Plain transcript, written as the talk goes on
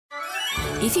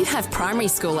If you have primary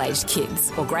school-aged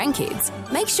kids or grandkids,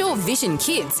 make sure Vision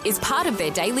Kids is part of their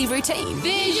daily routine.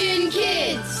 Vision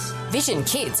Kids! Vision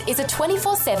Kids is a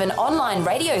 24/7 online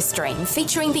radio stream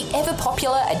featuring the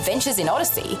ever-popular Adventures in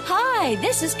Odyssey. Hi,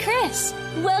 this is Chris.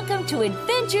 Welcome to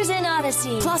Adventures in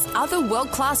Odyssey. Plus other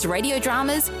world-class radio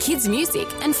dramas, kids' music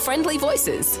and friendly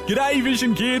voices. G'day,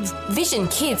 Vision Kids. Vision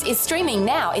Kids is streaming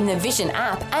now in the Vision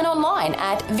app and online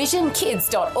at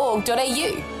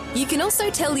visionkids.org.au. You can also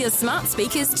tell your smart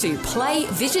speakers to play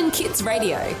Vision Kids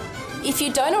Radio. If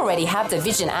you don't already have the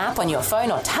Vision app on your phone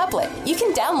or tablet, you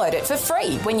can download it for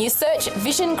free when you search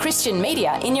Vision Christian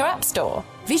Media in your app store.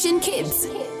 Vision Kids.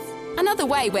 Another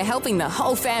way we're helping the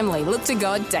whole family look to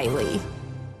God daily.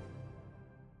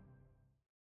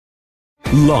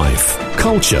 Life,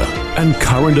 culture and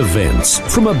current events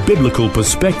from a biblical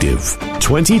perspective.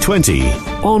 2020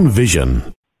 on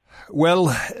Vision.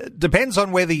 Well, depends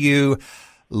on whether you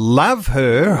love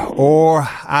her or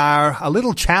are a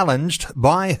little challenged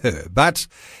by her. But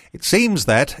it seems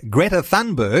that Greta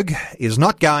Thunberg is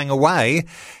not going away.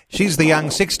 She's the young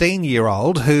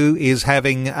 16-year-old who is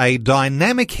having a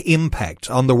dynamic impact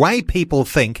on the way people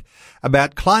think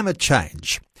about climate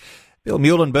change. Bill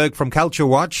Muehlenberg from Culture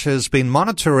Watch has been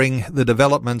monitoring the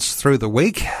developments through the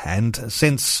week, and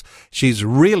since she's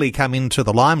really come into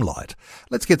the limelight,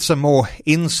 let's get some more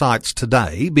insights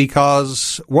today,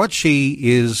 because what she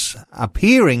is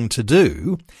appearing to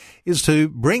do is to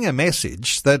bring a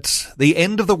message that the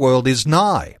end of the world is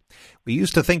nigh. We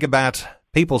used to think about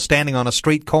people standing on a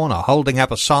street corner holding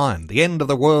up a sign, the end of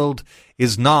the world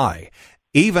is nigh.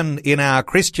 Even in our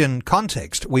Christian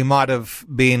context, we might have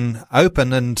been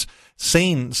open and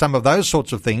seen some of those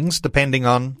sorts of things depending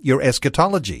on your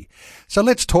eschatology. So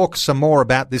let's talk some more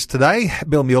about this today.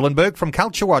 Bill Muehlenberg from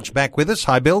Culture Watch back with us.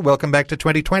 Hi, Bill. Welcome back to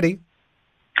 2020.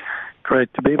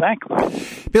 Great to be back.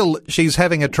 Bill, she's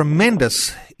having a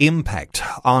tremendous impact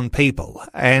on people,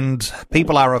 and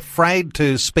people are afraid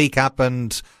to speak up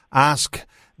and ask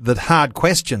the hard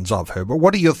questions of her. But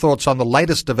what are your thoughts on the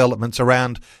latest developments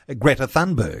around Greta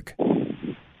Thunberg?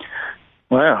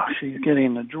 Well, she's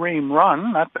getting a dream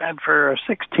run. Not bad for a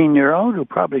 16-year-old who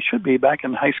probably should be back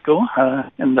in high school.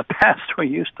 In the past, we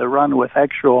used to run with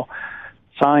actual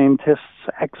scientists,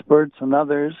 experts, and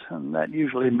others, and that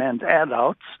usually meant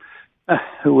adults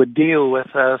who would deal with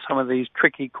some of these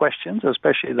tricky questions,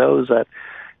 especially those that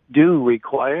do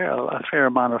require a fair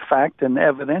amount of fact and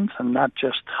evidence and not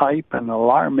just hype and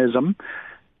alarmism.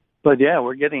 But yeah,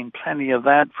 we're getting plenty of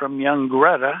that from young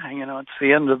Greta. You know, it's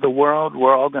the end of the world.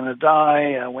 We're all going to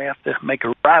die. We have to make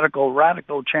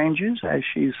radical changes, as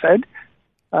she said,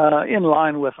 in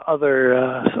line with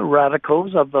other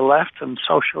radicals of the left and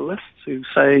socialists who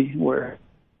say we're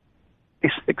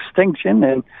extinction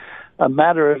in a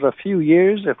matter of a few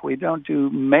years if we don't do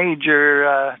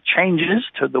major changes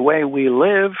to the way we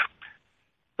live.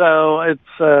 So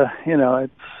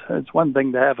it's one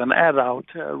thing to have an adult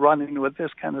running with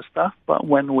this kind of stuff, but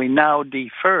when we now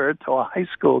defer to a high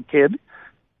school kid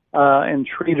and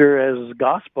treat her as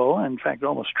gospel, in fact,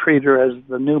 almost treat her as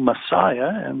the new Messiah,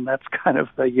 and that's kind of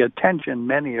the attention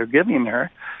many are giving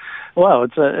her. Well,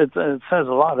 it says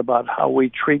a lot about how we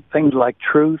treat things like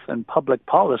truth and public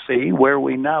policy, where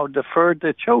we now defer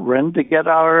to children to get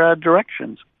our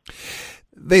directions.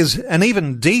 There's an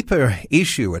even deeper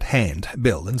issue at hand,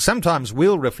 Bill, and sometimes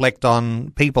we'll reflect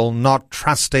on people not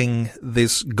trusting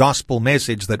this gospel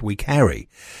message that we carry.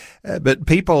 But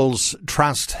people's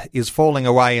trust is falling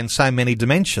away in so many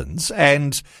dimensions,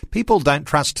 and people don't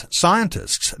trust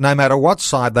scientists, no matter what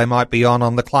side they might be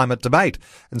on the climate debate.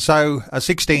 And so a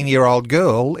 16-year-old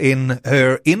girl in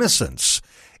her innocence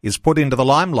is put into the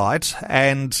limelight,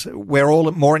 and we're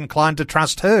all more inclined to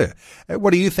trust her.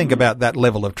 What do you think about that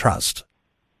level of trust?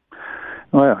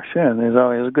 Well, sure. There's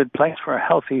always a good place for a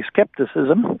healthy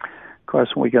skepticism. Of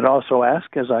course, we could also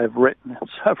ask, as I've written in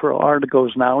several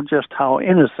articles now, just how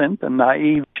innocent and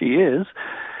naive she is.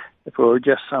 If it were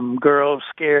just some girl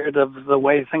scared of the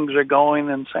way things are going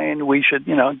and saying we should,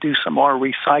 do some more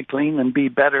recycling and be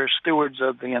better stewards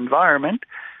of the environment,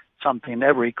 something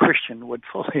every Christian would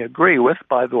fully agree with,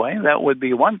 by the way, that would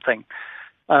be one thing.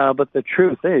 But the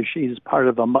truth is she's part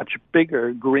of a much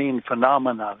bigger green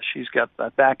phenomenon. She's got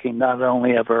the backing not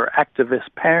only of her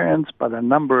activist parents, but a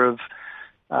number of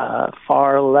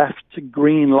far-left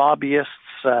green lobbyists,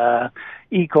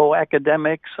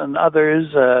 eco-academics, and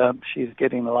others. She's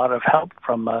getting a lot of help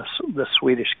from the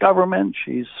Swedish government.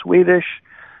 She's Swedish.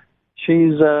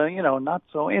 She's, not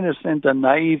so innocent and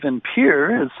naive and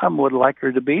pure as some would like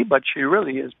her to be, but she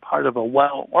really is part of a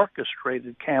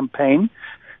well-orchestrated campaign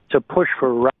to push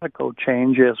for radical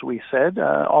change, as we said,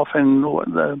 often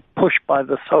pushed by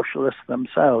the socialists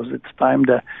themselves. It's time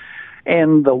to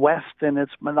end the West and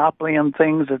its monopoly on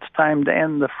things. It's time to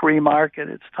end the free market.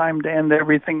 It's time to end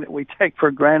everything that we take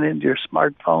for granted, your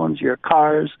smartphones, your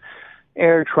cars,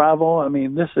 air travel. I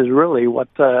mean, this is really what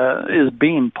is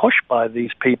being pushed by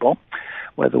these people,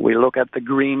 whether we look at the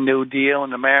Green New Deal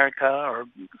in America or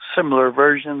similar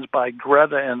versions by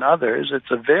Greta and others.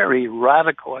 It's a very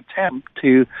radical attempt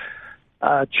to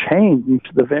change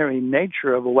the very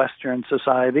nature of a Western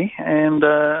society, and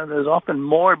there's often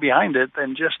more behind it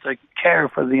than just a care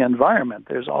for the environment.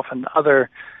 There's often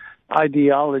other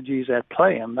ideologies at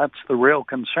play, and that's the real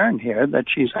concern here, that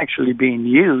she's actually being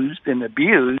used and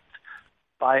abused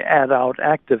by adult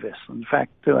activists. In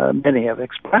fact, many have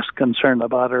expressed concern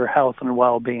about her health and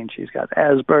well-being. She's got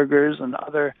Asperger's and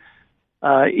other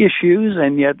issues,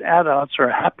 and yet adults are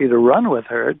happy to run with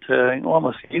her, to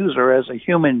almost use her as a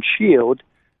human shield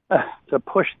to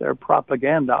push their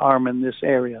propaganda arm in this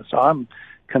area. So I'm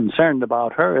concerned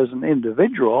about her as an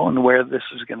individual and where this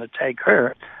is going to take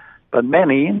her. But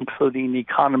many, including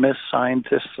economists,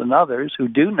 scientists, and others who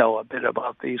do know a bit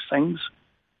about these things,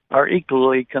 are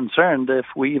equally concerned if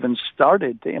we even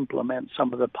started to implement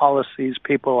some of the policies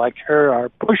people like her are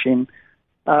pushing.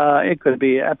 It could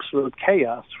be absolute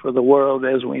chaos for the world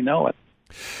as we know it.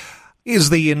 Is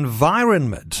the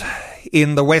environment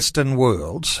in the Western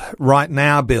world right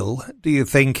now, Bill, do you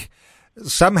think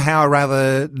somehow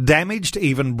rather damaged,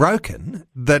 even broken,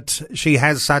 that she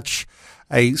has such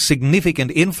a significant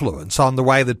influence on the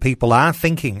way that people are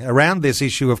thinking around this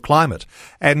issue of climate?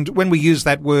 And when we use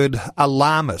that word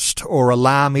alarmist or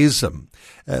alarmism,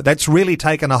 that's really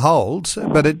taken a hold,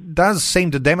 but it does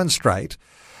seem to demonstrate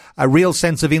a real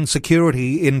sense of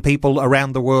insecurity in people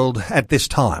around the world at this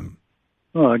time.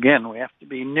 Well, again, we have to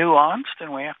be nuanced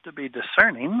and we have to be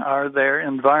discerning. Are there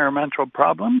environmental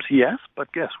problems? Yes,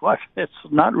 but guess what? It's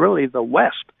not really the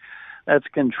West that's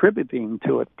contributing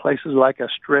to it. Places like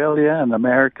Australia and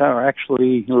America are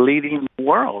actually leading the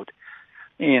world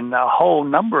in a whole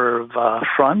number of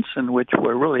fronts in which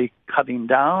we're really cutting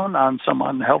down on some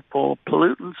unhelpful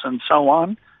pollutants and so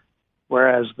on,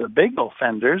 whereas the big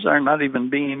offenders are not even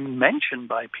being mentioned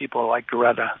by people like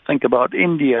Greta. Think about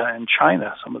India and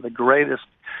China, some of the greatest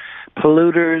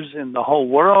polluters in the whole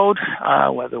world,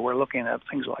 whether we're looking at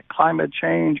things like climate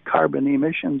change, carbon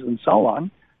emissions, and so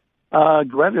on.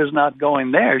 Greta's not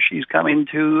going there. She's coming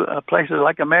to places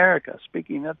like America,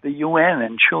 speaking at the UN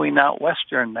and chewing out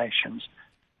Western nations,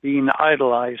 being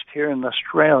idolized here in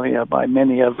Australia by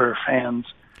many of her fans.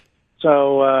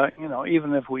 So,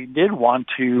 even if we did want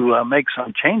to make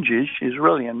some changes, she's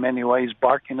really in many ways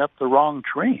barking up the wrong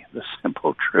tree. The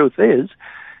simple truth is,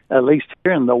 at least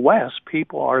here in the West,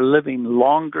 people are living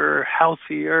longer,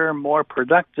 healthier, more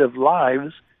productive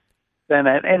lives than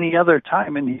at any other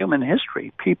time in human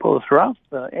history. People throughout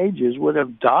the ages would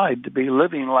have died to be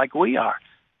living like we are.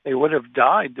 They would have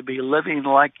died to be living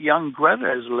like young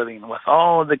Greta is living, with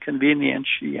all the convenience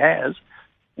she has.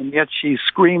 And yet she's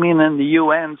screaming in the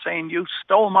UN saying, "You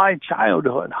stole my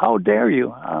childhood. How dare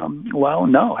you?" Well,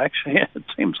 no, actually, it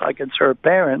seems like it's her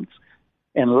parents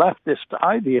and leftist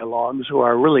ideologues who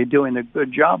are really doing a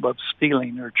good job of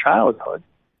stealing her childhood.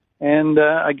 And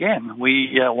again,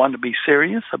 we want to be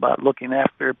serious about looking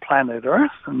after planet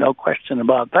Earth, no question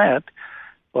about that,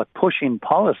 but pushing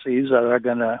policies that are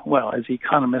going to, well, as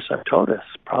economists have told us,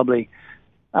 probably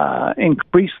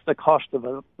increase the cost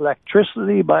of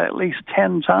electricity by at least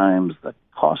 10 times. The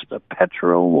cost of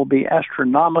petrol will be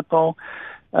astronomical.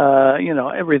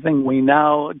 Everything we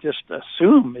now just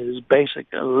assume is basic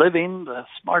living, the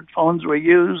smartphones we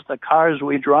use, the cars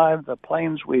we drive, the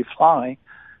planes we fly,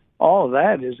 all of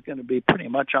that is going to be pretty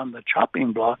much on the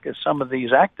chopping block as some of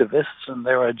these activists and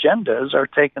their agendas are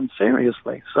taken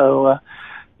seriously. So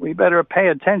we better pay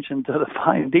attention to the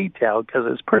fine detail, because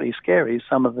it's pretty scary,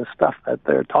 some of the stuff that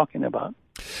they're talking about.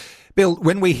 Bill,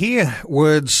 when we hear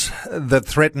words that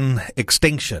threaten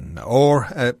extinction or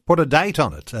put a date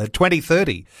on it,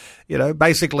 2030,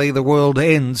 basically the world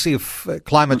ends if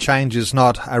climate change is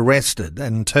not arrested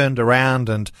and turned around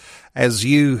and, as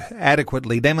you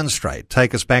adequately demonstrate,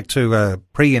 take us back to a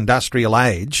pre-industrial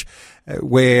age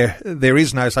where there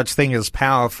is no such thing as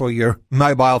power for your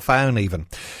mobile phone even.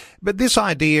 But this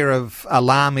idea of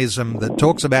alarmism that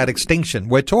talks about extinction,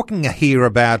 we're talking here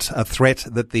about a threat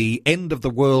that the end of the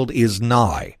world is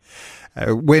nigh.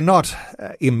 We're not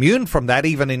immune from that,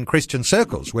 even in Christian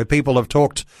circles, where people have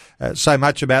talked so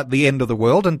much about the end of the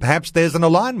world, and perhaps there's an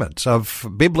alignment of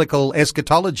biblical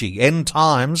eschatology, end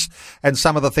times, and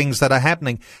some of the things that are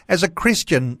happening. As a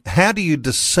Christian, how do you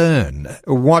discern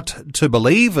what to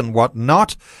believe and what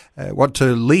not, what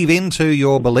to leave into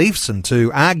your beliefs and to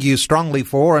argue strongly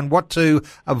for, and what to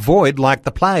avoid like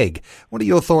the plague? What are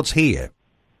your thoughts here?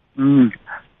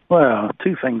 Well,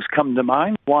 two things come to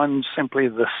mind. One, simply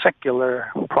the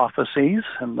secular prophecies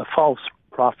and the false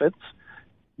prophets.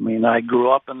 I mean, I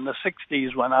grew up in the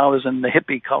 60s when I was in the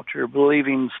hippie culture,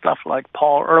 believing stuff like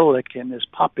Paul Ehrlich and his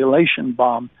Population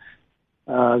Bomb,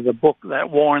 the book that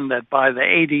warned that by the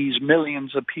 80s,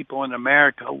 millions of people in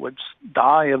America would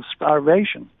die of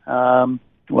starvation.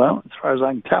 Well, as far as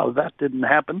I can tell, that didn't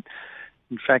happen.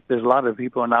 In fact, there's a lot of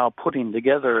people now putting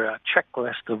together a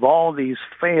checklist of all these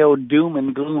failed doom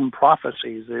and gloom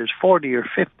prophecies. There's 40 or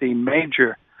 50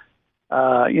 major,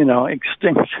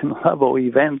 extinction-level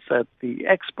events that the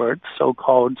experts,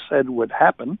 so-called, said would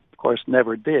happen. Of course,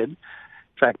 never did. In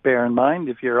fact, bear in mind,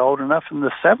 if you're old enough, in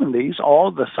the 70s,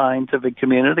 all the scientific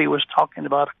community was talking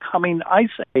about a coming ice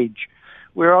age.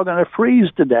 We're all going to freeze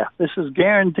to death. This is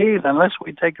guaranteed unless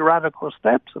we take radical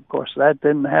steps. Of course, that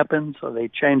didn't happen, so they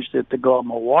changed it to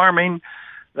global warming.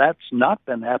 That's not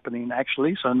been happening,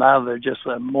 actually, so now they're just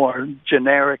a more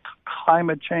generic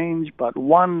climate change, but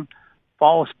one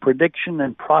false prediction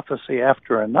and prophecy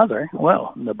after another.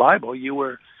 Well, in the Bible, you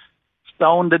were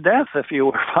stoned to death if you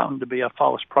were found to be a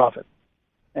false prophet.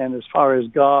 And as far as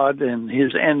God and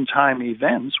his end-time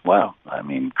events, well, I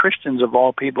mean, Christians of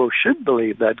all people should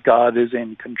believe that God is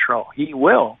in control. He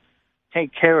will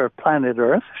take care of planet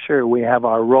Earth. Sure, we have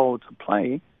our role to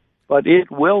play, but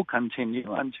it will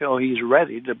continue until he's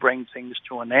ready to bring things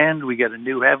to an end. We get a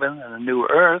new heaven and a new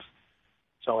earth.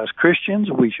 So as Christians,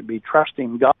 we should be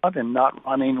trusting God and not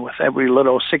running with every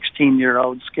little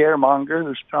 16-year-old scaremonger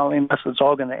who's telling us it's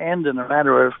all going to end in a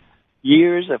matter of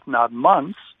years, if not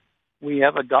months. We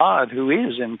have a God who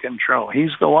is in control.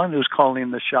 He's the one who's calling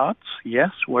the shots.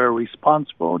 Yes, we're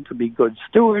responsible to be good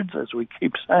stewards, as we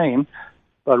keep saying,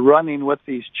 but running with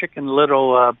these chicken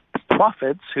little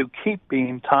prophets who keep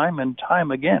being time and time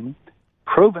again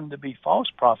proven to be false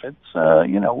prophets,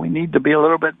 we need to be a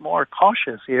little bit more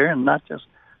cautious here and not just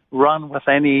run with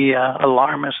any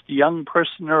alarmist young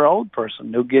person or old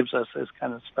person who gives us this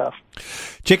kind of stuff.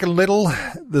 Chicken Little,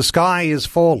 the sky is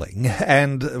falling,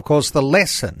 and of course the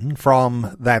lesson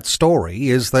from that story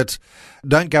is that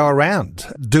don't go around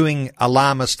doing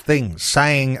alarmist things,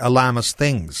 saying alarmist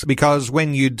things, because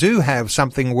when you do have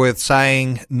something worth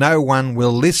saying, no one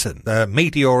will listen. The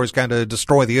meteor is going to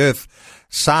destroy the earth,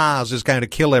 SARS is going to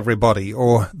kill everybody,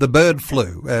 or the bird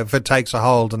flu, if it takes a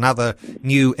hold, another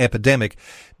new epidemic.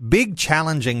 Big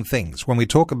challenging things when we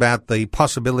talk about the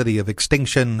possibility of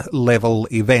extinction level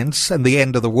events and the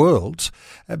end of the world.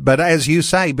 But as you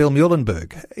say, Bill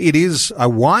Muehlenberg, it is a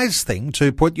wise thing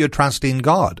to put your trust in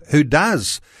God, who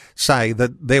does say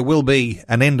that there will be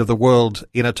an end of the world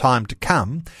in a time to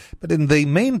come. But in the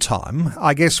meantime,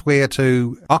 I guess we're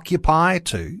to occupy,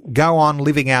 to go on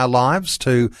living our lives,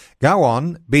 to go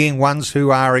on being ones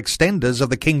who are extenders of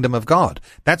the kingdom of God.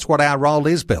 That's what our role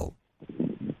is, Bill.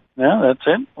 Yeah, that's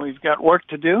it. We've got work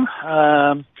to do.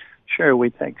 Sure,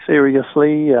 we take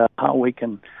seriously how we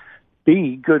can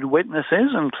be good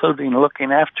witnesses, including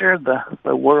looking after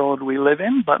the world we live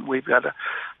in, but we've got a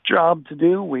job to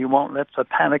do. We won't let the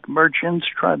panic merchants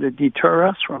try to deter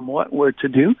us from what we're to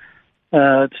do.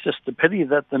 It's just a pity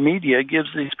that the media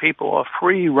gives these people a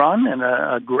free run and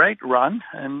a great run,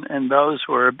 and those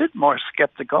who are a bit more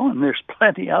skeptical, and there's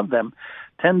plenty of them,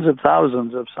 tens of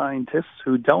thousands of scientists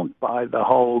who don't buy the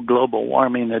whole global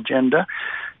warming agenda,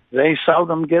 they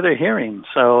seldom get a hearing.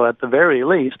 So at the very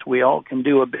least, we all can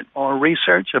do a bit more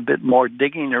research, a bit more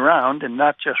digging around, and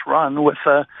not just run with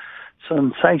a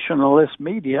sensationalist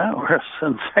media or a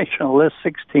sensationalist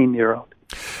 16-year-old.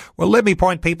 Well, let me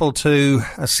point people to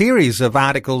a series of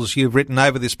articles you've written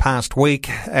over this past week,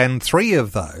 and 3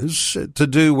 of those to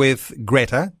do with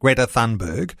Greta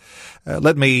Thunberg.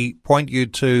 Let me point you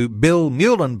to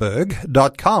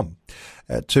billmuehlenberg.com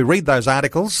to read those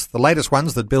articles, the latest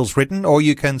ones that Bill's written, or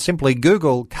you can simply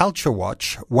Google Culture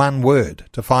Watch, one word,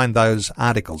 to find those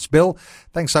articles. Bill,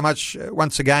 thanks so much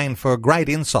once again for great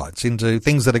insights into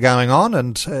things that are going on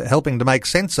and helping to make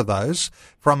sense of those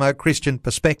from a Christian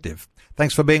perspective.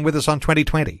 Thanks for being with us on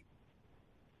 2020.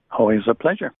 Always a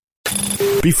pleasure.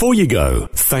 Before you go,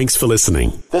 thanks for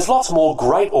listening. There's lots more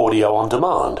great audio on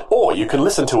demand, or you can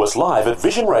listen to us live at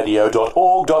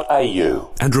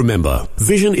visionradio.org.au. And remember,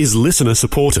 Vision is listener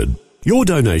supported. Your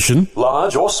donation,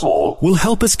 large or small, will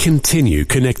help us continue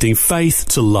connecting faith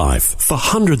to life for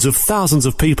hundreds of thousands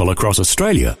of people across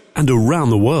Australia and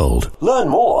around the world. Learn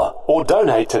more or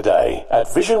donate today at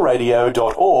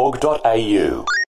visionradio.org.au.